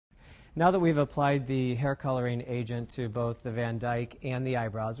Now that we've applied the hair coloring agent to both the Van Dyke and the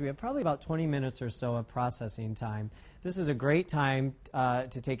eyebrows, we have probably about 20 minutes or so of processing time. This is a great time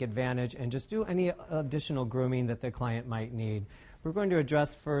to take advantage and just do any additional grooming that the client might need. We're going to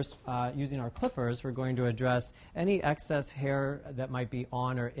address first, using our clippers, we're going to address any excess hair that might be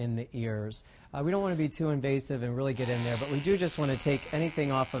on or in the ears. We don't want to be too invasive and really get in there, but we do just want to take anything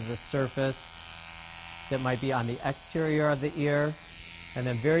off of the surface that might be on the exterior of the ear. And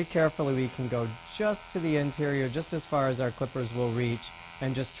then very carefully we can go just to the interior, just as far as our clippers will reach,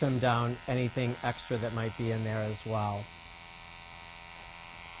 and just trim down anything extra that might be in there as well.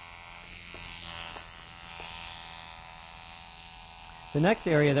 The next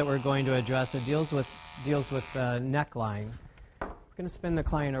area that we're going to address deals with the neckline. I'm going to spin the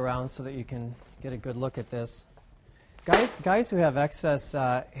client around so that you can get a good look at this. Guys who have excess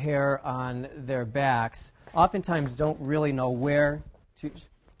hair on their backs oftentimes don't really know where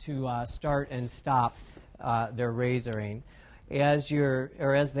to start and stop their razoring. As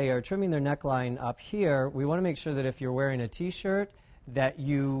they are trimming their neckline up here, we want to make sure that if you're wearing a T-shirt, that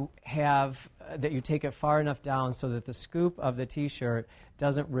you take it far enough down so that the scoop of the T-shirt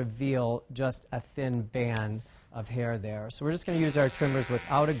doesn't reveal just a thin band of hair there. So we're just going to use our trimmers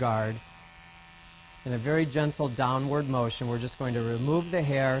without a guard. In a very gentle downward motion, we're just going to remove the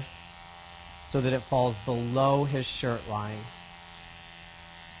hair so that it falls below his shirt line.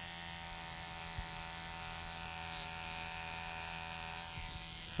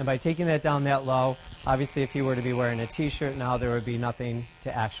 And by taking that down that low, obviously if he were to be wearing a T-shirt now, there would be nothing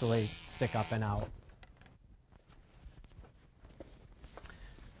to actually stick up and out.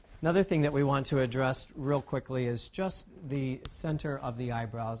 Another thing that we want to address real quickly is just the center of the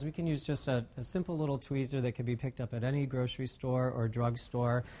eyebrows. We can use just a simple little tweezer that can be picked up at any grocery store or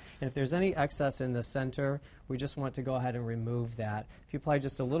drugstore. And if there's any excess in the center, we just want to go ahead and remove that. If you apply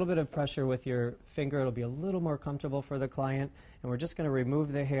just a little bit of pressure with your finger, it'll be a little more comfortable for the client. And we're just going to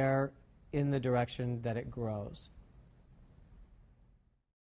remove the hair in the direction that it grows.